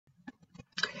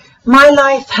My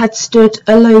Life Had Stood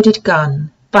a Loaded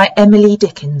Gun by Emily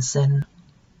Dickinson.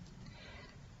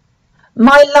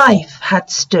 My life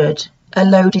had stood a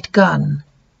loaded gun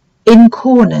in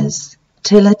corners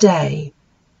till a day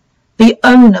the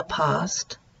owner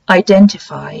passed,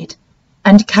 identified,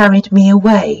 and carried me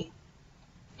away.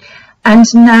 And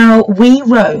now we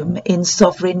roam in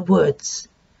Sovreign Woods,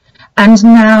 and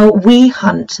now we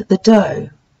hunt the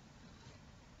doe.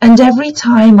 And every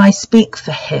time I speak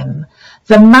for him,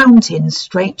 the mountains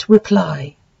straight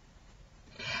reply.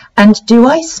 And do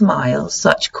I smile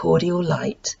such cordial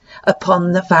light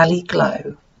upon the valley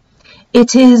glow?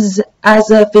 It is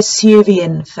as a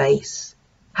Vesuvian face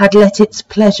had let its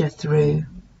pleasure through.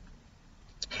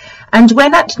 And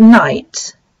when at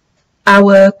night,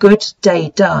 our good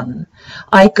day done,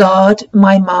 I guard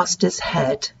my master's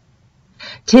head,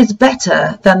 'tis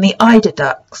better than the Eider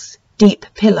Duck's deep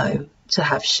pillow to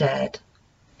have shared.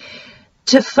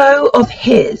 To foe of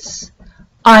his,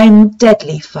 I'm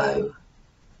deadly foe.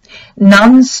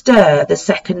 None stir the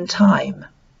second time,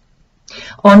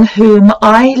 on whom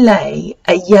I lay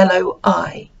a yellow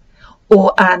eye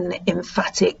or an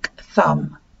emphatic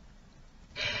thumb.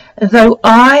 Though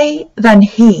I than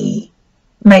he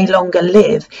may longer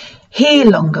live, he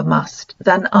longer must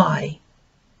than I.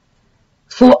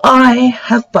 For I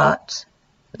have but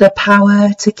the power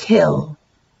to kill,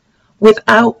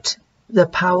 without the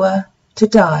power to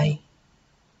die.